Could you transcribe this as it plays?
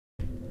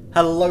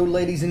Hello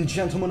ladies and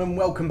gentlemen, and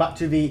welcome back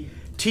to the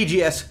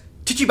TGS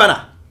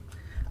Tachibana.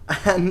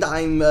 And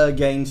I'm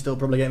again still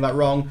probably getting that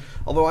wrong,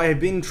 although I have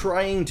been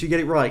trying to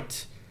get it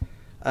right.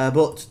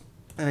 But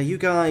you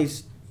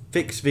guys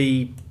fix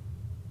the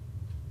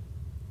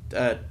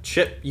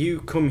chip, you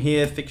come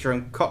here, fix your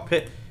own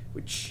cockpit,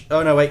 which,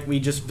 oh no wait, we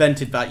just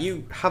vented that.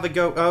 You have a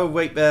go, oh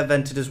wait, they're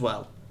vented as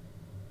well.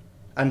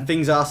 And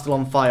things are still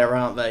on fire,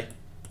 aren't they?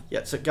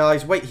 Yeah, so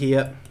guys, wait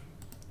here.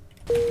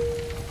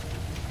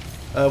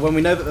 When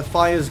we know that the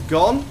fire's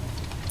gone,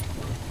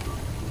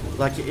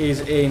 like it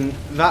is in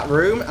that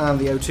room, and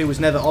the O2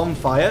 was never on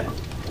fire.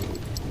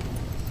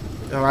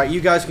 Alright, you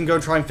guys can go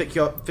and try and fix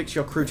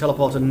your crew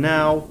teleporter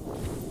now.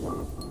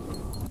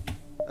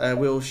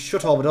 We'll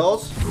shut all the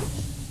doors.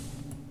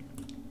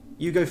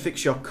 You go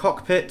fix your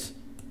cockpit,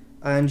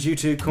 and you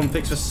two come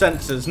fix the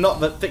sensors. Not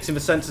that fixing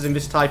the sensors in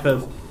this type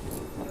of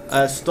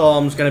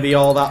storm's going to be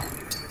all that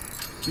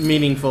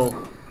meaningful.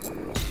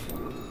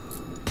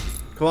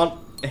 Come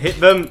on, hit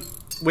them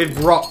with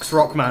rocks,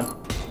 Rockman.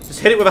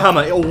 Just hit it with a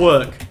hammer, it'll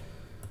work.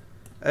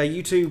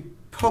 You two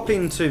pop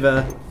into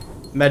the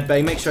med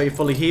bay, make sure you're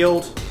fully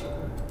healed.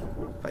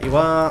 There you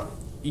are.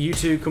 You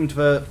two come to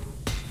the...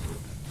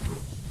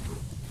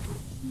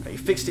 You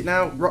fixed it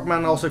now.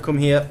 Rockman, also come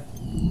here.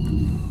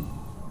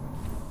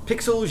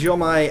 Pixels, you're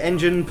my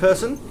engine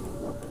person.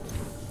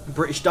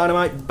 British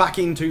Dynamite, back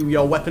into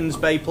your weapons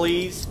bay,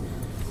 please.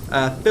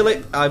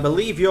 Philip, I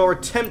believe you're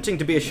attempting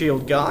to be a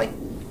shield guy,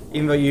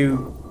 even though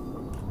you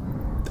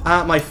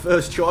aren't my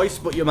first choice,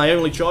 but you're my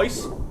only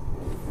choice.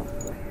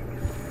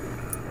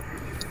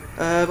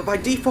 But by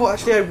default,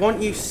 actually, I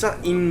want you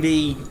sat in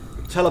the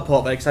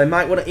teleport bay, because I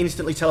might want to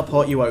instantly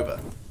teleport you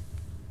over.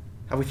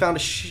 Have we found a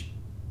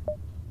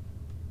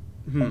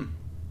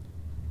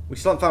We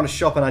still haven't found a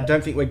shop, and I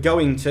don't think we're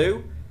going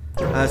to.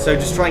 So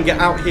just try and get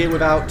out here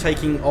without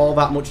taking all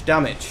that much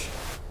damage.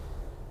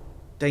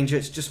 Danger,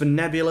 it's just the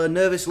nebula.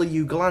 Nervously,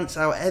 you glance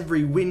out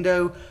every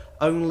window.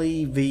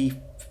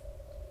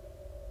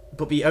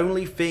 But the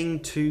only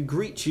thing to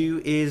greet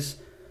you is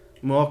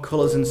more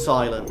colours and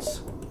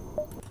silence.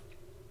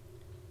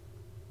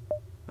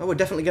 Oh, we're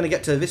definitely going to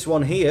get to this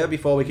one here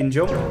before we can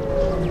jump.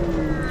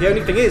 The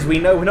only thing is, we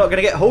know we're not going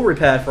to get hull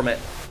repair from it.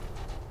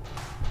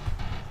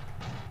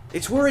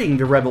 It's worrying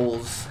the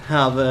rebels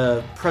have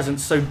a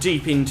presence so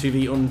deep into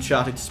the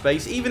uncharted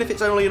space, even if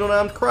it's only an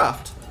unarmed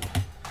craft.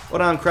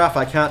 Unarmed craft,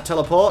 I can't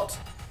teleport.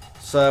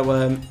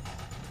 So,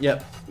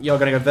 yep, you're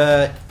going to go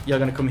there, you're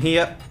going to come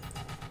here.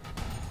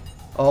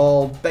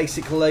 All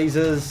basic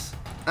lasers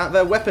at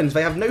their weapons.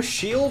 They have no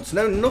shields,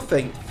 no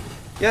nothing.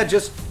 Yeah,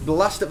 just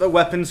blast at their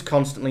weapons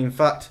constantly. In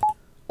fact,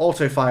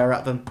 auto-fire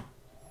at them.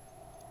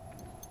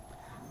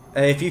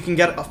 If you can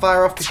get a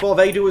fire off before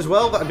they do as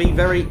well, that'd be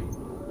very...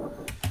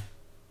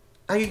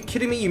 Are you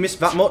kidding me? You missed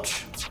that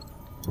much?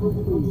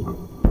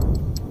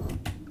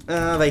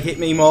 They hit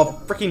me more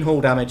freaking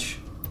hull damage.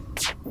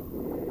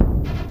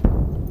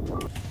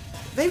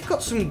 They've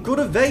got some good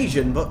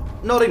evasion, but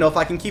not enough.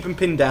 I can keep them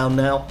pinned down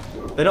now.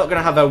 They're not going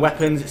to have their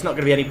weapons. It's not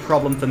going to be any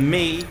problem for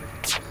me.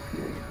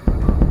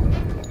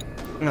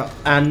 No.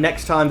 And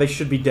next time they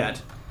should be dead.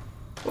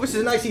 Well, this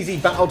is a nice easy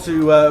battle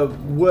to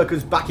work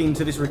us back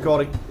into this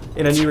recording,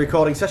 in a new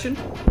recording session.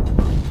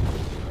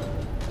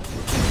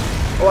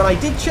 Oh, and I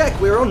did check,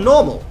 we're on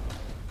normal.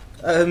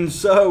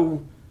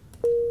 So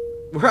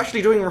we're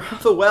actually doing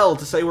rather well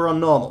to say we're on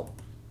normal.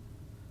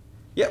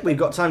 Yep, we've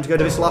got time to go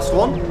to this last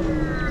one.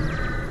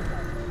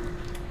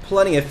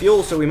 Plenty of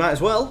fuel, so we might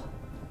as well.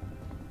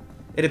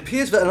 It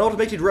appears that an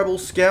automated rebel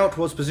scout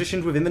was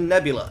positioned within the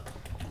nebula.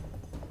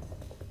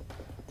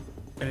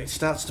 And it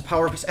starts to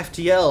power up its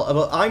FTL.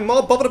 But I'm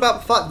more bothered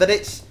about the fact that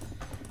it's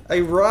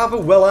a rather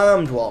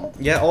well-armed one.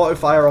 Yeah,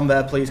 auto-fire on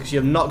there, please, because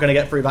you're not going to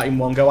get through that in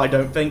one go, I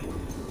don't think.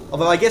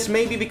 Although I guess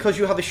maybe because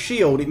you have a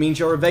shield, it means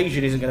your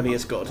evasion isn't going to be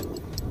as good.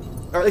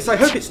 Or at least I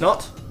hope it's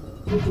not.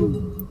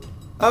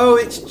 Oh,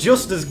 it's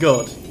just as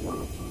good.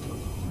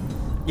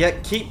 Yeah,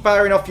 keep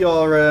firing off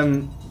your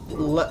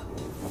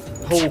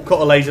hull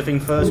cutter laser thing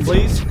first,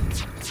 please.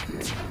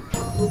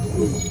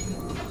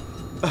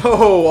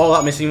 Oh, all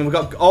that missing. We've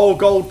got all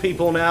gold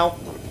people now.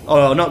 Oh,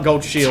 no, not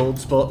gold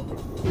shields, but...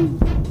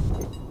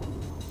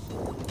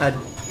 I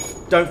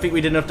don't think we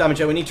did enough damage.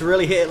 We need to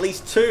really hit at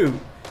least 2.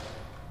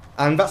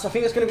 And I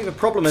think that's going to be the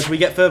problem as we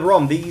get further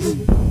on.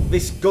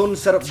 This gun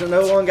setup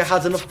no longer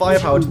has enough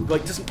firepower to,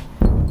 like,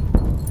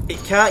 it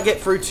can't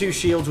get through 2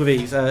 shields with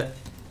ease.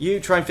 You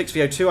try and fix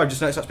VO2. I've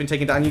just noticed that's been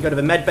taken down. You go to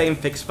the med bay and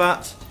fix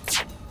that.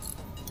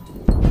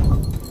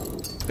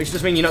 Which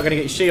does mean you're not going to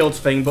get your shields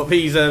thing, but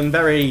these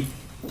very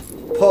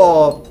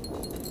poor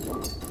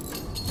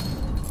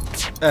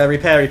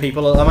repairy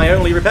people are my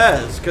only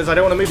repairs, because I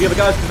don't want to move the other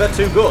guys because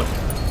they're too good.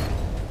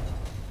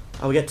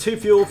 Oh, we get 2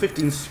 fuel,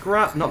 15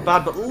 scrap, not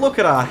bad, but look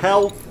at our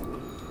health.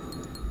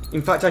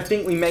 In fact, I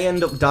think we may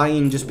end up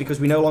dying just because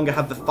we no longer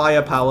have the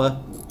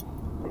firepower.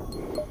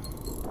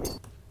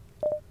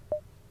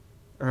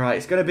 Alright,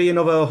 it's going to be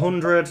another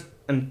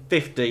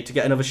 150 to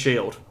get another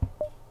shield.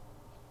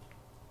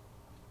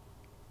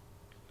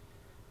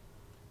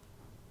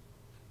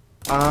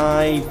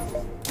 I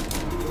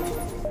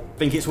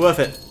think it's worth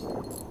it.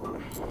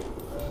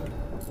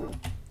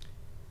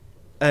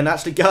 And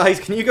actually, guys,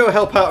 can you go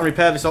help out and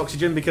repair this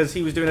oxygen? Because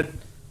he was doing it.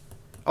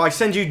 Oh, I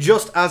send you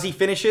just as he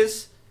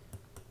finishes.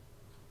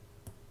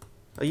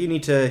 Oh, you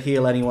need to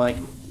heal anyway.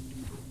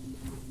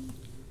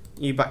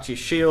 You back to your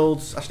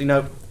shields. Actually,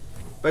 no.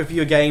 Both of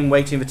you again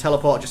waiting for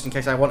teleport just in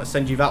case I want to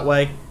send you that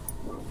way.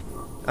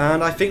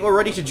 And I think we're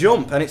ready to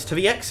jump. And it's to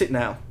the exit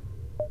now.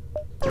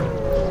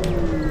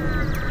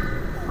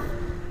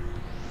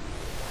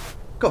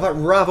 Got that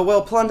rather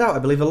well planned out. I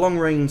believe the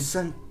long-range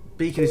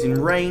beacon is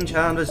in range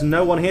and there's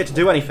no one here to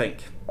do anything.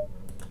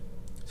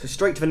 So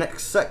straight to the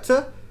next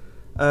sector.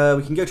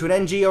 We can go to an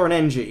NG or an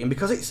NG. And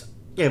because it's...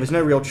 yeah, there's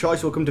no real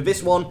choice. We'll come to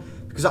this one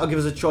because that'll give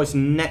us a choice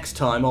next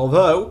time.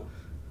 Although,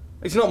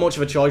 it's not much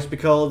of a choice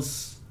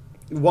because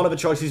one of the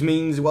choices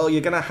means, well, you're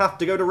going to have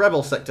to go to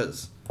Rebel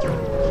sectors.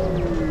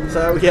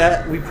 So,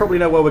 yeah, we probably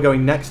know where we're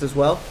going next as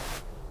well.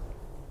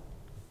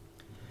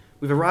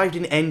 We've arrived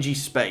in NG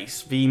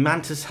space. The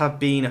Mantis have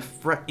been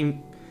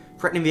threatening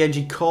the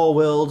NG core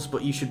worlds,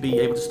 but you should be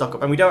able to stock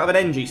up. And we don't have an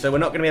NG, so we're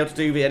not going to be able to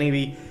do any of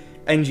the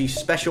NG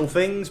special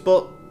things,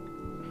 but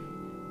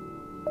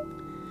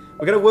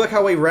we're going to work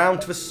our way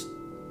round to the...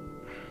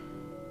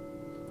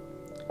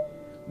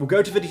 we'll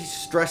go to the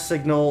distress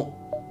signal.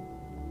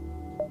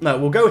 No,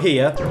 we'll go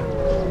here,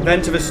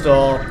 then to the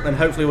store, and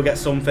hopefully we'll get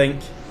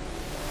something.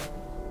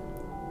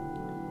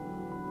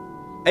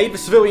 Aid the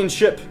civilian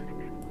ship.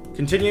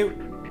 Continue.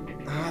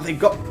 Oh, they've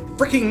got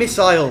freaking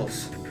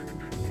missiles.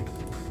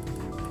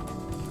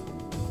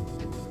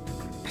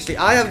 Actually,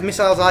 I have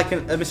missiles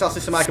a missile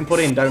system I can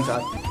put in, don't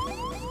I?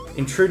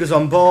 Intruders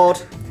on board.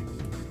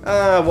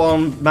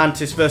 One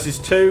Mantis versus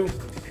 2.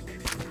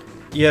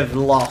 You've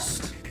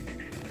lost.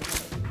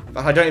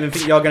 But I don't even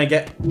think you're going to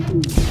get...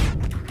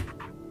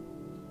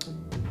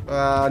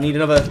 I need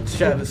another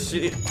shot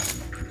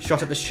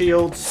at the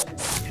shields.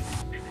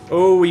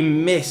 Oh, we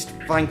missed,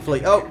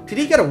 thankfully. Oh, did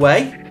he get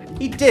away?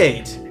 He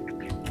did.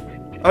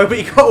 Oh, but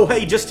he got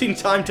away just in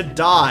time to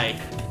die.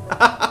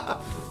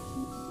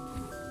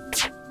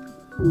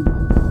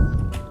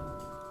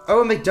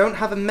 Oh, and they don't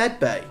have a med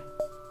bay.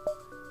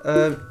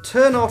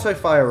 Turn auto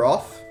fire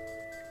off.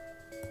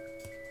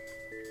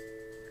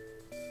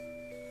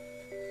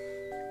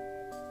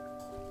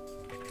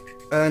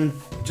 And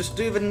just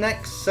do the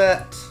next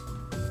set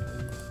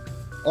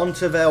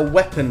onto their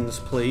weapons,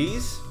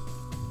 please.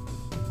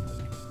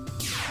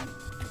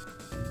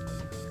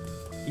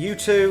 You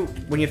two,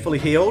 when you're fully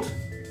healed,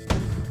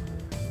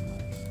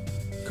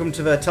 come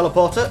to the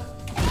teleporter.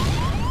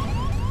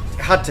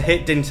 It had to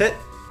hit, didn't it?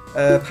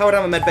 Power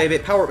down the med bay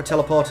bit, power up the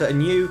teleporter,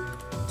 and you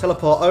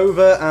teleport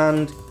over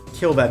and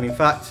kill them. In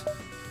fact,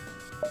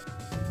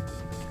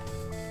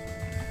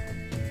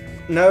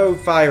 no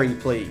fiery,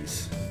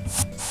 please.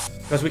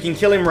 Because we can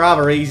kill him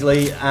rather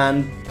easily,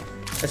 and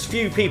as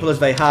few people as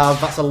they have,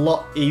 that's a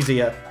lot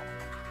easier.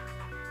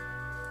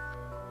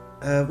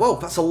 Whoa,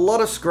 that's a lot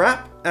of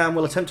scrap, and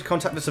we'll attempt to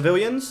contact the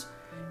civilians.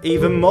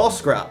 Even more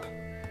scrap.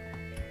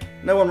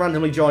 No one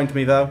randomly joined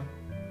me, though.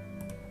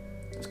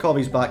 Let's call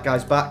these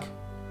guys back.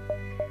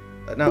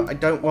 No, I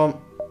don't want...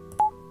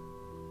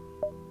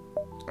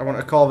 I want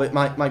to call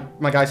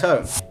my guys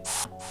home.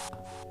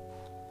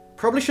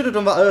 Probably should have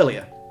done that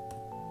earlier.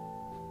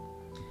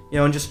 You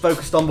know, and just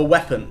focused on the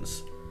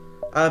weapons.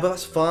 But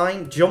that's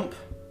fine. Jump.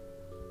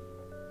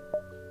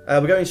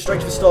 We're going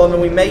straight to the storm,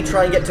 and we may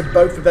try and get to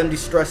both of them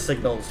distress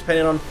signals,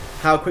 depending on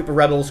how quick the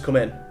rebels come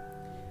in.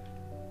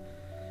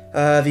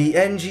 The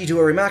NG do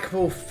a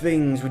remarkable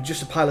things with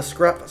just a pile of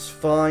scrap. That's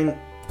fine.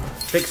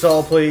 Fix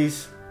all,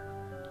 please.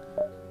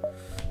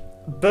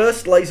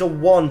 Burst laser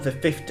 1 for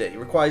 50.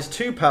 Requires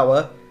 2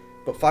 power,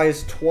 but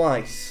fires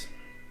twice.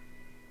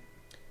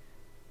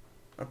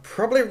 I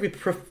probably would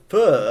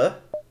prefer...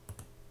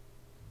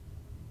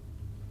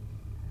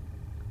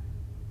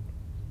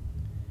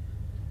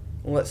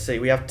 let's see,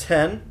 we have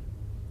 10,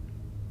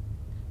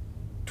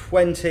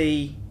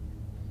 20,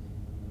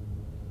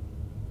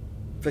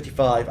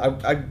 35.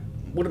 I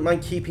wouldn't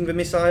mind keeping the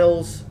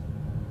missiles,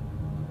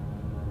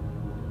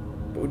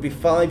 but it would be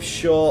 5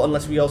 short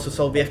unless we also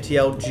sold the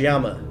FTL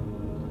jammer.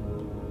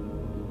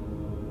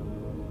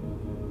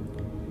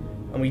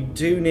 And we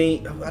do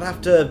need... I'd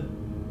have to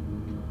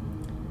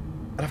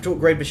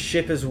upgrade the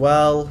ship as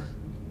well.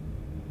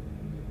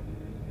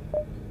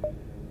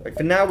 Like,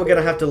 for now, we're going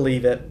to have to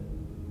leave it.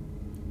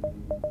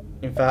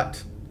 In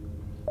fact,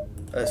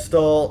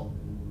 store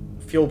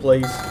fuel,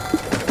 please.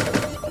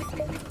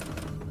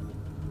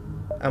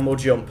 And we'll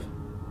jump.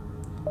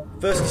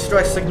 First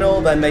distress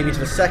signal, then maybe to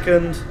the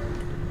second.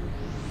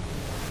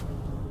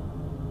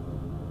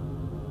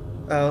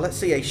 Let's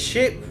see, a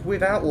ship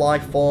without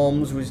life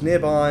forms was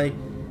nearby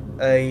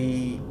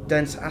a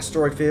dense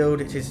asteroid field.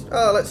 It is...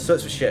 oh, let's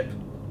search for ship.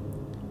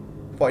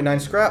 49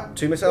 scrap,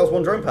 2 missiles,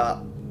 1 drone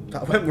part.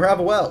 That went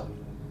rather well.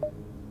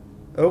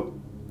 Oh.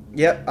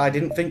 Yep, I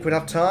didn't think we'd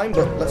have time,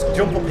 but let's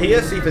jump up here,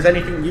 see if there's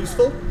anything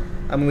useful.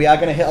 And we are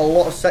going to hit a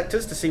lot of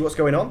sectors to see what's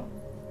going on.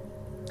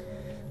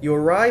 You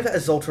arrive at a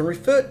Zoltan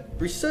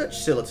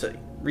research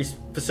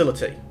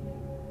facility.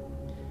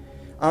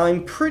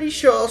 I'm pretty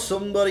sure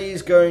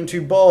somebody's going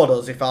to board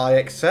us if I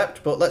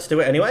accept, but let's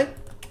do it anyway.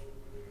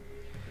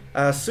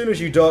 As soon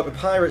as you dock, the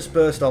pirates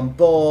burst on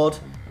board.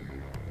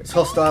 It's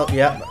hostile.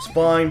 Yeah, that's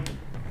fine.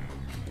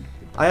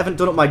 I haven't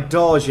done up my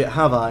doors yet,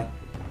 have I?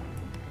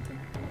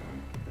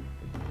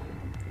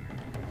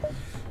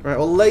 Right,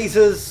 well,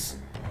 lasers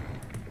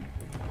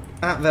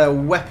at their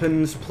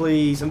weapons,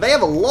 please. And they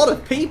have a lot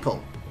of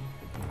people.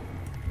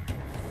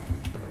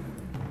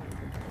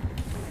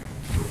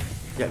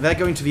 Yeah, they're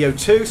going to the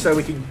O2, so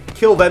we can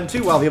kill them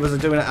too while the others are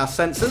doing it at our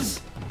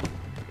sensors.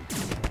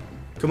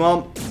 Come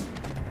on.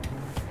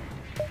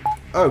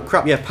 Oh,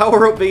 crap, yeah.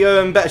 Power up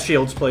the better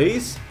shields,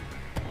 please.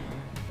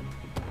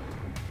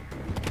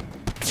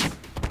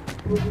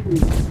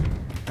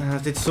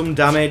 Did some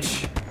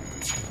damage.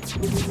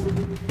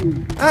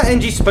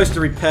 NG's supposed to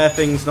repair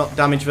things, not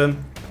damage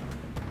them.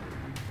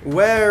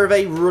 Where are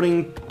they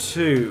running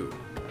to?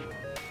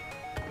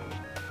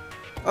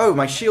 Oh,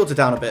 my shields are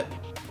down a bit.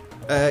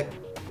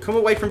 Come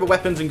away from the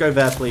weapons and go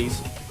there,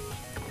 please.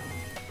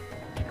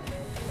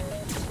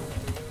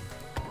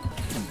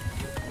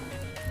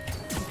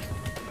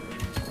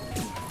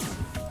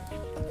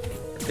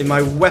 In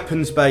my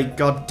weapons bay,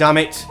 god damn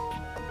it.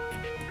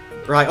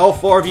 Right, all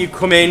four of you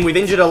come in. We've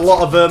injured a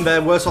lot of them.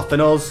 They're worse off than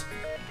us.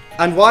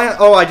 And why?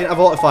 Oh, I didn't have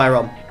auto fire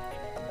on.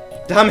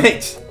 Damn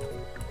it.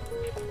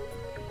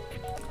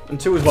 And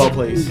two as well,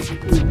 please.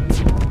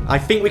 I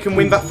think we can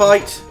win that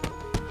fight.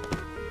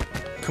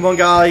 Come on,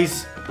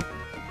 guys.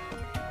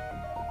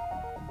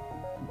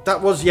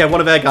 That was, yeah, one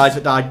of their guys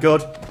that died.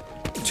 Good.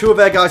 Two of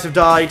their guys have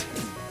died.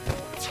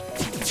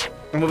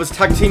 And we was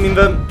tag teaming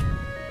them.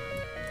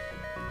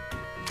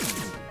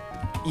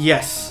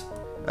 Yes.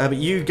 But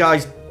you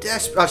guys,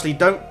 actually,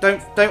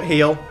 don't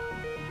heal.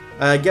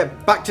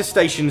 Get back to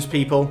stations,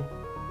 people.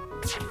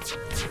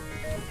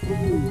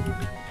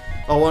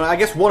 Oh, well, I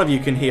guess one of you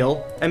can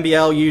heal.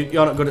 MBL,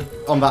 you're not good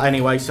on that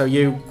anyway, so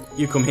you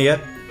come here.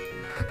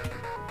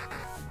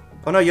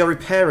 Oh no, you're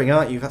repairing,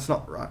 aren't you? That's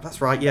not right. That's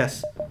right,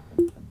 yes.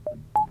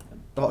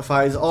 Auto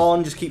fire is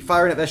on. Just keep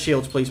firing at their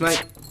shields, please,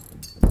 mate.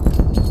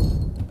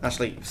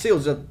 Actually,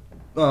 shields are...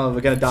 Oh,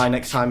 we're going to die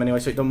next time anyway,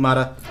 so it doesn't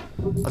matter.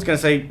 I was going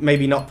to say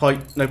maybe no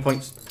points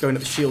going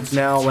at the shields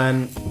now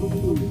when...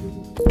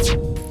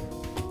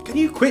 Can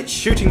you quit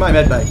shooting my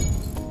medbay?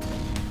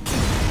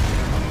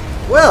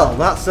 Well,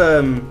 that's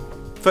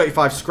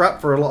 35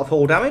 scrap for a lot of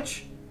hull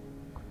damage.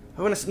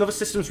 Oh, and another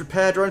systems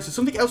repair drone, so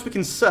something else we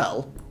can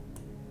sell.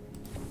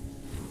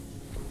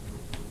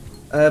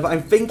 But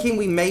I'm thinking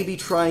we maybe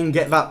try and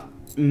get that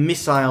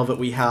missile that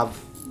we have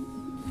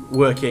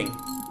working.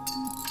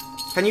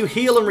 Can you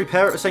heal and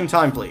repair at the same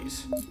time,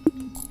 please?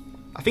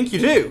 I think you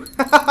do.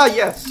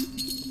 Yes.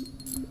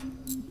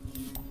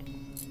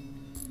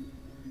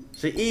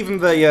 See, even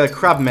the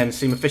crabmen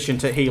seem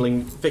efficient at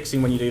healing,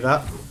 fixing when you do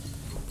that.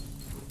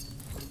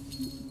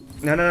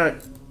 No.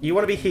 You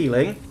want to be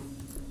healing,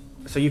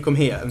 so you come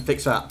here and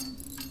fix that.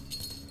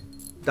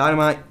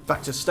 Dynamite,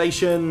 back to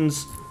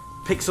stations.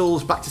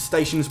 Pixels, back to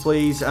stations,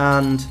 please.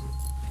 And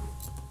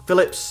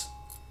Phillips,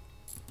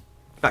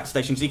 back to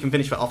stations, so you can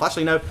finish that off.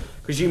 Actually, no,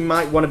 because you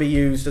might want to be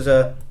used as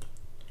a...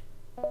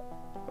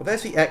 Well,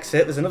 there's the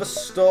exit. There's another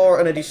store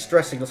and a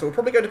distress signal. So we'll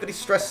probably go to the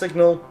distress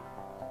signal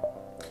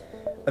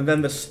and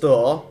then the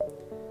store.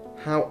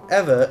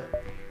 However...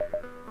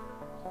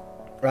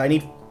 Right, I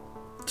need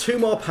 2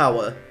 more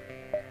power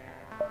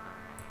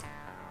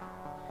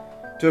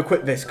to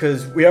equip this,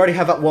 because we already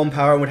have that 1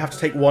 power and we'd have to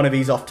take one of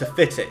these off to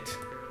fit it.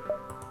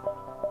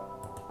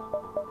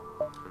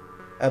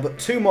 But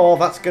 2 more,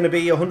 that's going to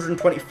be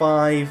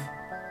 125...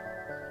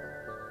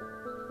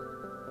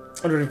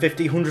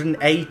 150,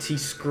 180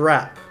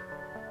 scrap.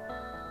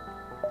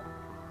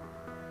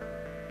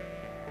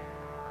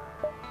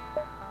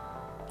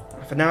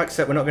 For now,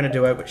 except we're not going to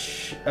do it,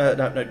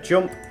 but no,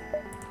 jump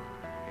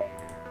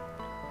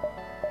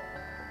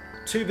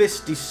to this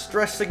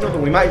distress signal,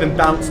 and we might even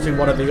bounce to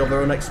one of the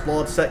other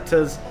unexplored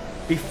sectors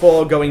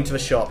before going to the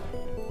shop.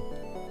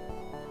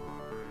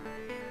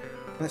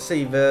 Let's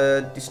see,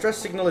 the distress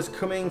signal is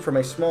coming from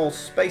a small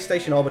space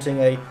station orbiting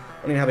a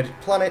uninhabited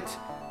planet.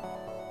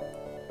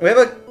 We have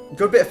a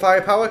good bit of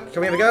firepower. Can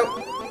we have a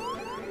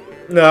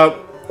go?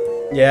 No.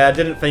 Yeah, I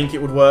didn't think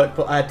it would work,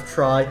 but I had to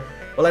try.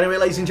 Well, anyway,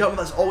 ladies and gentlemen,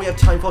 that's all we have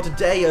time for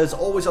today. As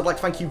always, I'd like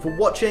to thank you for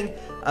watching,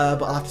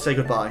 but I'll have to say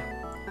goodbye.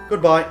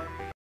 Goodbye.